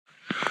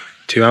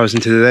2 hours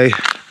into the day.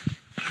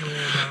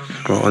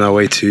 We're on our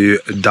way to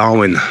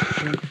Darwin.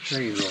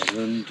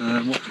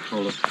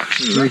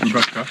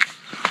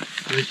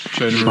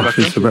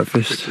 Breakfast for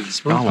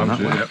breakfast. Darwin, that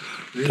way.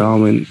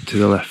 Darwin to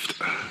the left.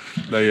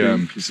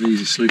 It's the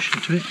easy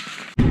solution to it.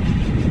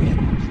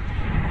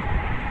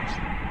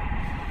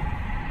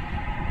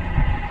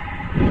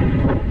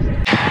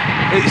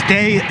 It's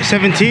day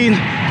 17.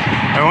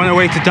 We're on our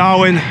way to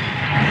Darwin.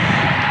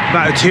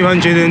 About a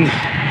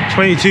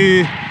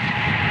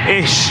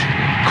 222-ish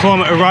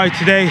kilometre ride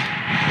today.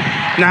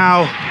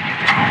 Now,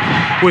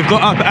 we've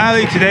got up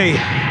early today.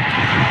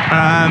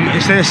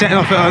 Instead of setting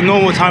off at our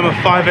normal time of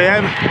 5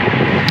 AM,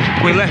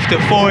 we left at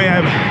 4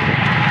 AM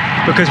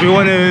because we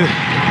want to,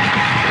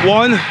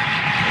 one,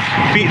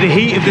 beat the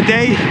heat of the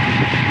day.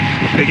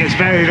 It gets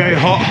very, very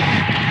hot,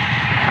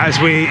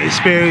 as we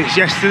experienced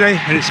yesterday,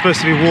 and it's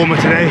supposed to be warmer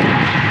today.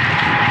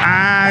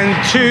 And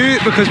two,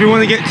 because we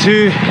want to get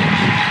to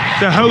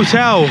the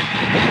hotel.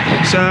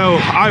 So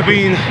I've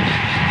been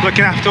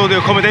looking after all the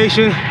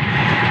accommodation,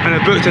 and I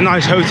booked a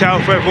nice hotel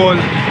for everyone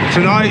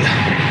tonight,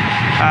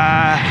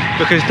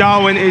 because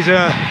Darwin is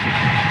a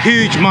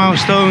huge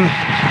milestone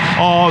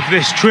of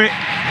this trip,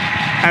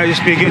 and it'll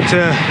just be good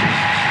to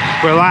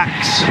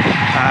relax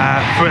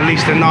for at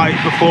least a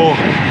night before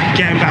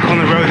getting back on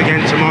the road again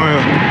tomorrow.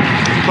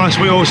 Plus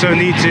we also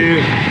need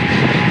to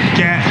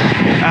get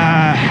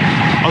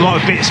a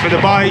lot of bits for the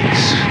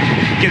bikes,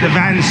 get the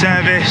van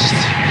serviced,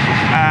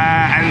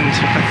 and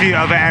a few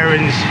other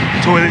errands,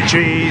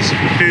 toiletries,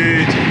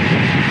 food,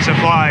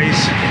 supplies.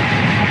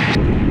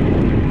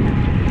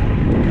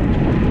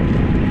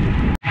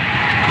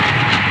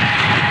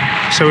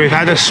 So we've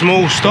had a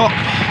small stop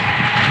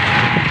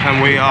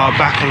and we are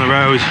back on the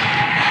road.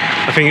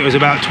 I think it was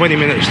about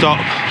 20-minute stop.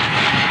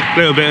 A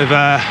little bit of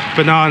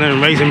banana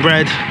and raisin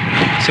bread,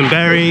 some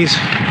berries,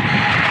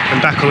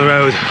 and back on the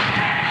road.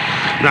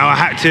 Now I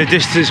had to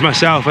distance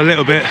myself a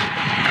little bit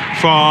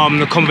from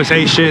the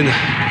conversation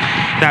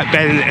that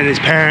Ben and his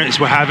parents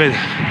were having. It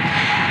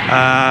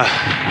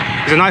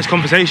was a nice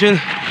conversation,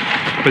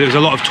 but there was a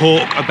lot of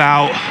talk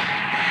about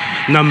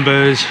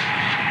numbers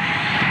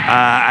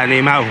and the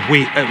amount of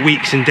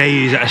weeks and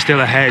days that are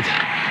still ahead,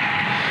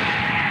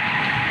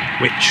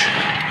 which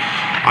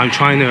I'm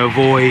trying to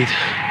avoid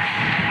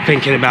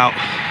thinking about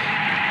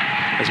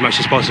as much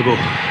as possible.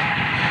 –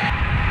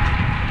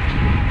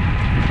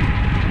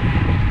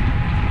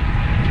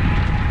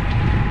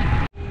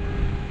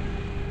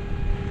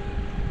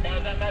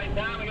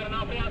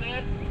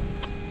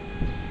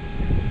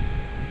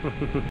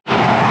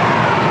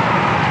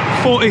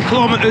 40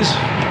 kilometres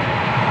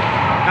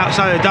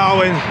outside of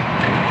Darwin,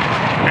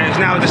 and it's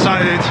now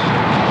decided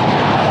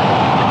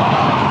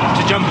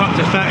to jump up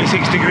to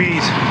 36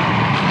 degrees.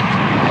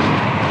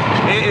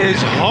 It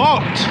is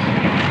hot!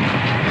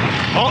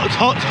 Hot,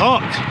 hot,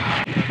 hot!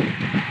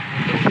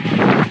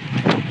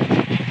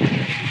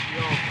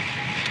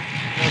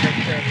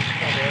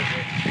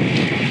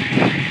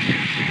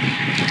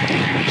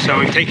 So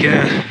we've taken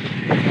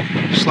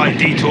a slight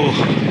detour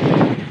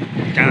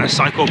down a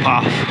cycle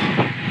path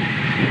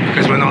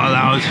because we're not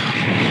allowed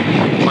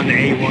on the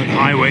A1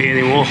 highway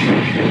anymore.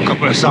 A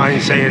couple of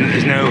signs saying that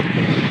there's no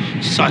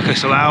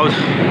cyclists allowed,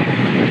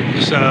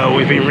 so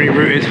we've been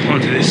rerouted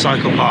onto this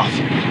cycle path.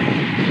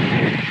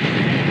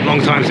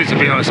 Long time since I've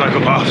been on a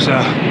cycle path,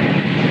 so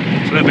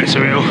it's a little bit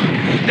surreal,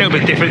 a little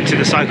bit different to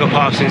the cycle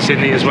paths in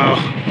Sydney as well.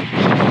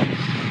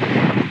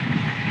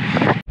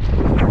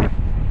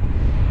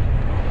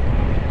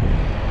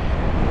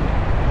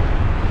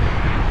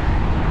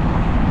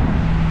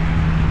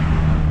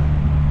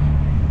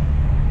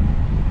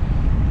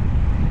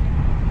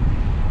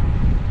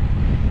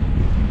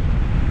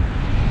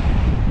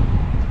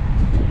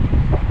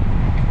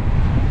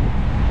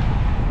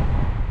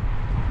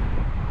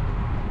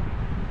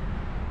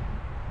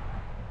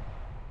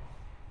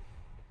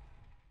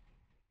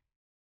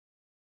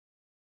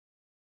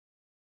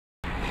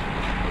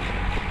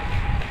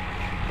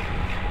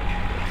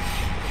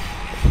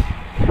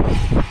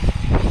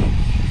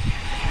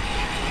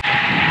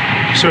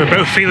 So we're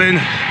both feeling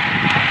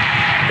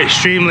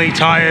extremely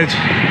tired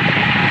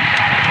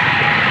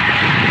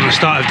on the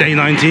start of day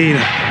 19.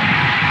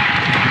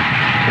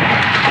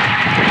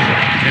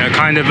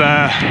 Kind of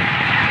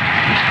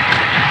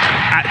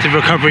active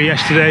recovery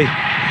yesterday.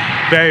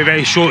 Very,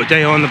 very short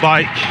day on the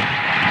bike.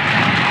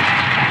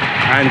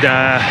 And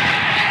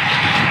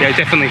yeah,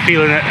 definitely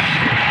feeling it.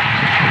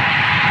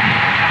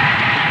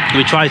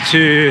 We tried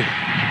to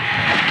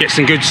get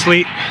some good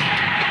sleep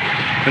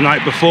the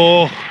night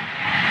before.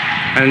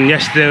 And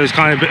yesterday was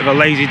kind of a bit of a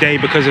lazy day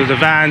because of the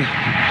van.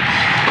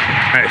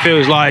 And it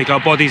feels like our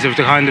bodies have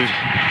kind of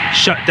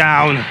shut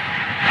down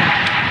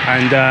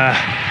and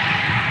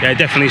yeah,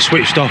 definitely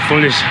switched off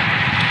from this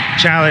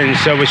challenge.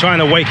 So we're trying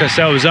to wake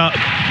ourselves up.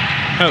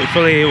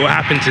 Hopefully it will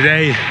happen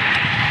today,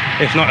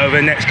 if not over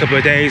the next couple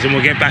of days, and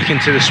we'll get back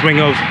into the swing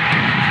of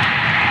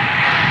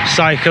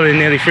cycling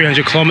nearly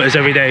 300 kilometers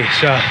every day.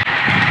 So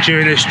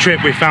during this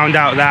trip we found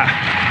out that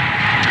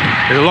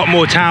there's a lot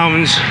more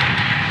towns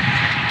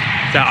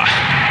that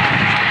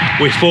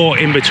we fought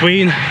in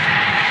between,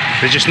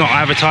 They're just not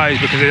advertised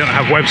because they don't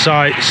have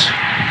websites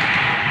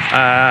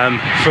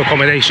for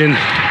accommodation.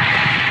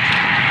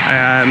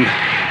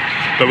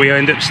 But we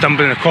end up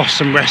stumbling across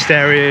some rest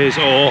areas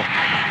or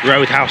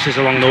roadhouses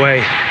along the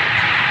way.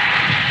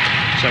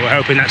 So we're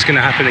hoping that's going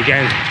to happen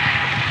again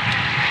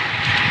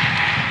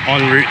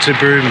en route to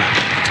Broome.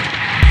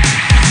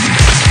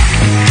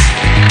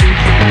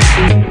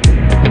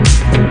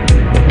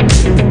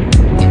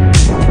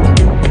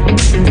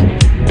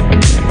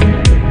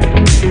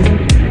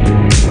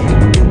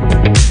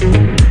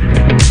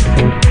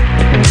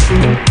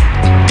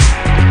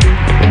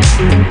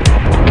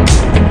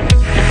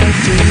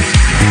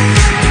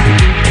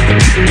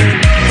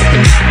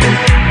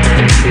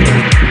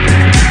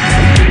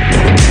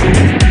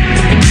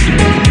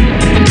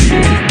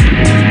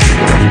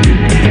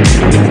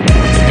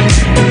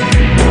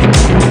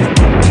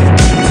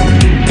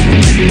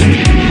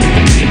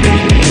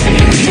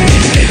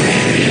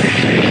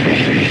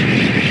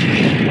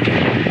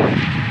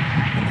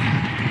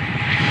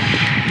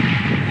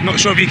 Not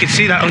sure if you could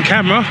see that on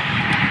camera,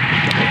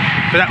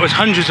 but that was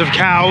hundreds of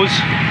cows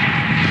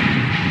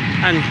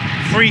and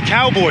 3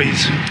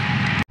 cowboys.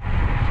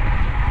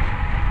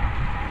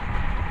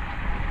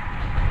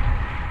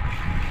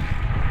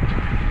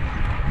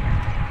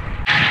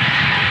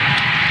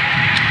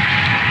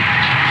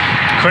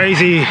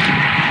 Crazy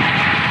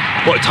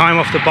what time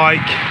off the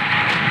bike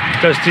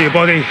does to your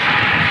body.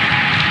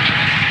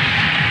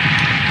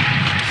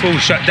 Full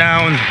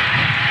shutdown.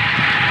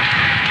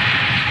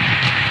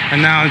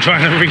 And now I'm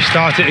trying to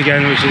restart it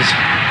again, which is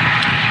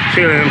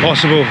feeling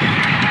impossible.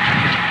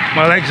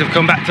 My legs have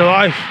come back to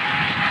life,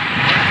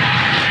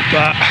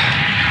 but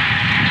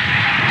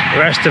the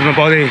rest of my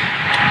body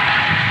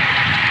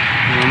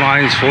and my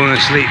mind's fallen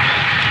asleep.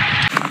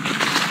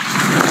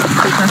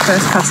 He's my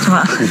first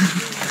customer.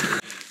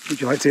 Would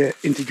you like to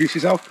introduce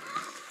yourself?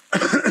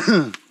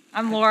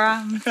 I'm Laura,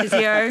 I'm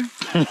physio.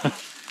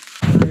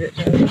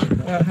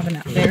 I'll have a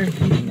nap there if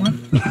you want.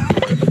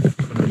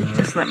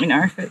 Just let me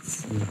know if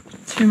it's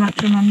too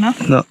much or not enough.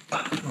 No.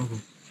 How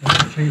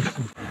you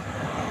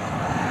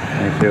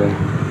feeling?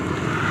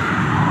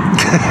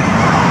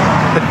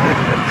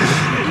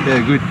 Yeah,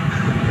 good.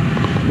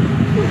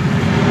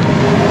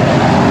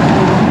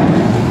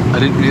 I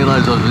didn't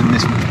realise I was in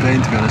this much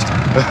pain, to be honest. I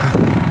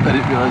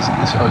didn't realise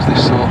I was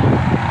this sore.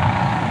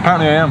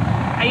 Apparently I am.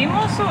 Are you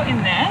more sore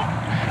in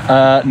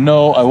there?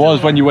 No, I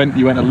was when you went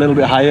a little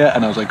bit higher,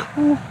 and I was like,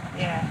 ooh.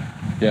 Yeah.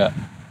 Yeah.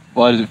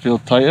 Why does it feel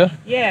tighter?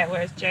 Yeah,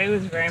 whereas Jay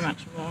was very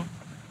much more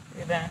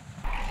through there.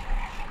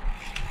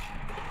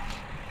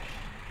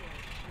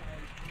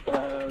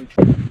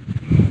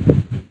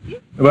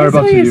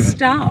 Whereabouts are you?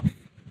 Stuff.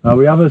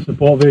 We have a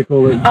support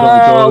vehicle. That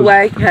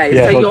Okay.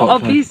 Yeah, so you're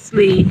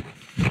obviously.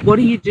 What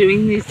are you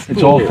doing this for?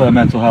 It's all for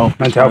mental health.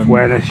 Mental health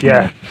awareness,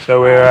 yeah. So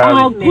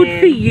we're good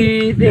for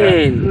you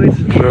then.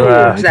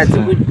 Yeah. That's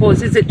a good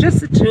cause. Is it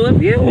just the two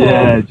of you? Or?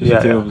 Yeah, just the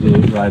two of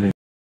us riding.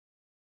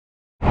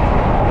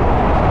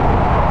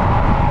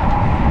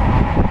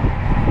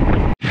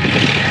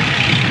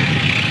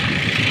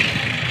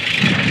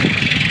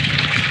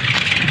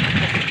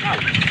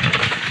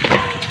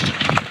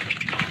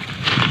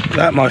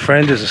 That, my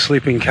friend, is a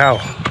sleeping cow.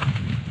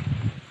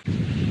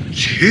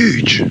 It's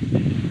huge.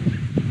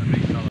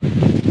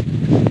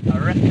 I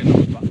reckon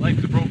those back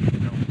legs are broken,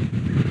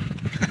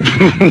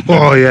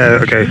 Oh yeah,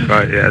 okay,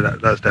 right, yeah,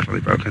 that's definitely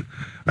broken.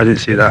 I didn't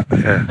see that,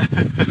 yeah.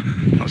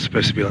 Not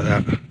supposed to be like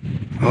that.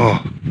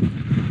 Oh,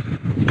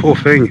 poor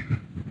thing.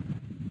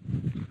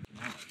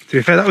 To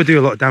be fair, that would do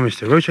a lot of damage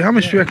to Roger. How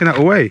much do you reckon that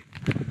will weigh?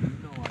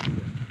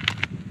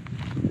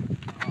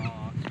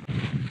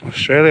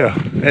 Australia.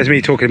 There's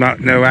me talking about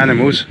no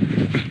animals.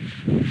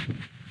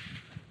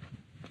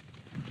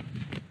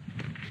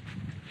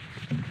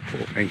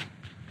 Poor thing.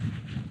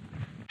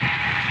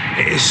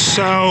 It is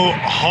so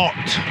hot.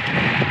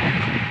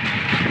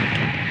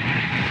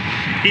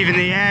 Even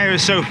the air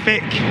is so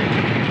thick.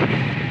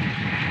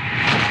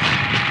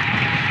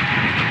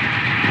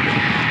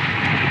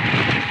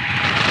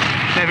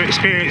 Never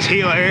experienced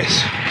heat like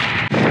this.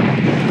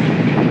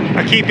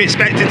 I keep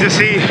expecting to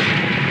see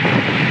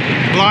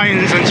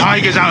lions and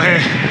tigers out here.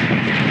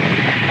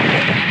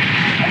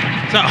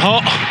 Is that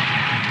hot?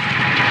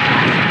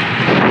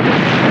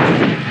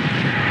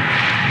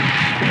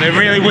 They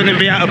really wouldn't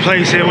be out of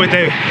place here, would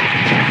they?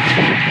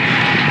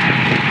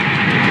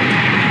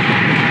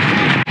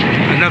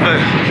 Another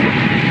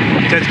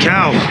dead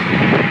cow.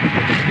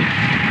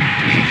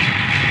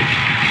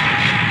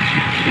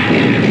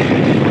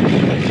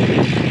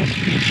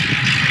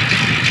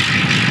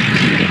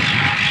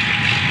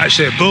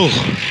 Actually a bull.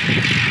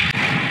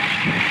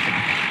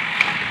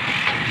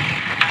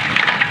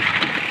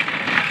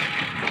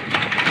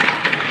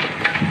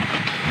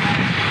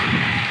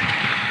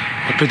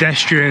 A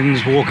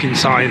pedestrians walking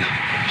sign.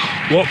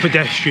 What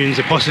pedestrians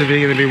are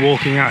possibly going to be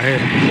walking out here?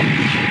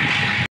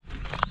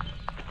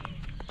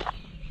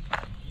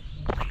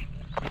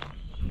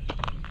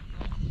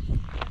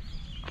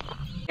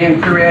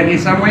 Ground crew out here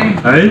somewhere?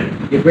 Hey?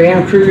 Your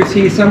ground crew is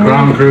here somewhere?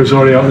 Ground crew's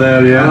already up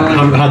there, yeah. Oh.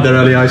 Haven't had their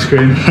early ice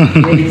cream.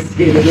 Yes,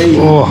 yeah, they do.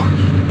 Oh,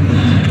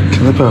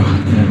 Slipper. Yeah,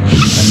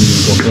 I knew you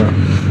would go for it.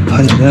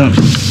 100%.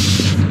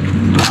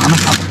 I'm a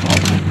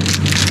fucking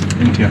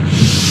Thank you.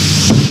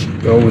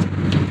 Go with.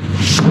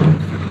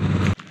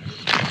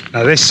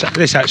 Now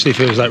this actually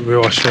feels like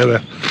real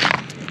Australia.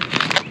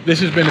 This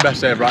has been the best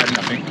day of riding,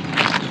 I think,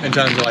 in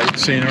terms of like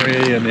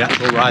scenery and the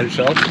actual ride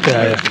itself.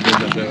 Yeah.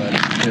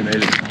 It's been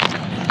amazing.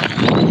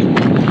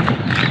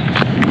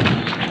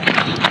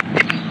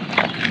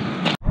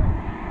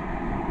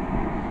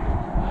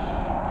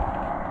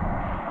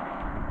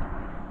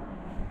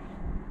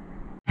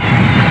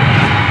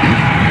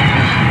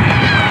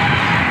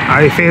 How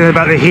are you feeling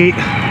about the heat?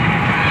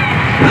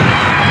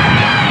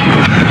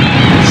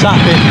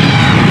 Sapping.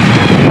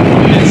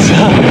 It's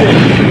sapping.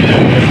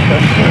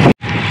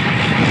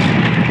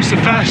 It's the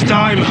first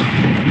time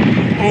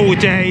all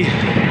day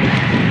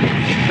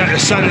that the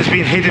sun has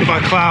been hidden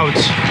by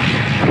clouds.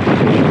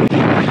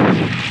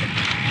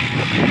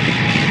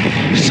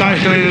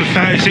 Cycling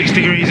at 36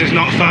 degrees is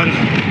not fun.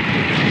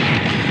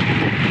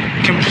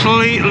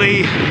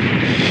 Completely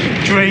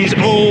drains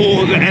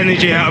all the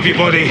energy out of your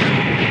body.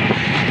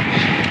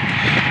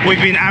 We've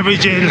been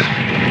averaging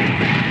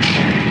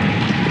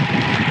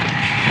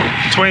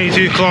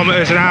 22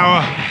 kilometers an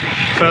hour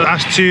for the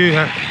last 2,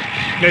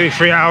 maybe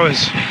 3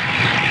 hours.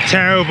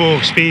 Terrible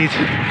speed.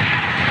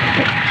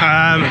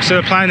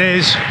 So the plan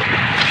is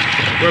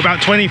we're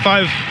about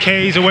 25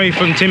 k's away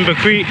from Timber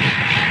Creek.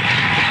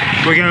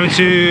 We're going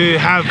to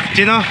have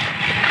dinner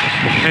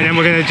and then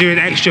we're going to do an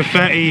extra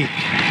 30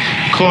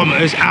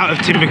 kilometers out of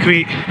Timber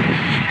Creek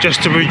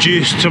just to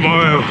reduce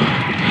tomorrow,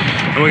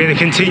 and we're going to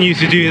continue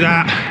to do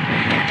that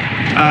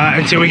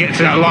until we get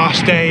to that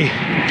last day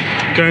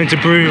going to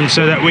Broome,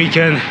 so that we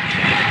can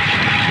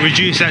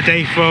reduce that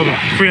day from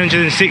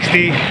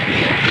 360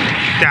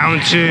 down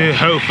to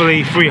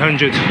hopefully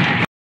 300.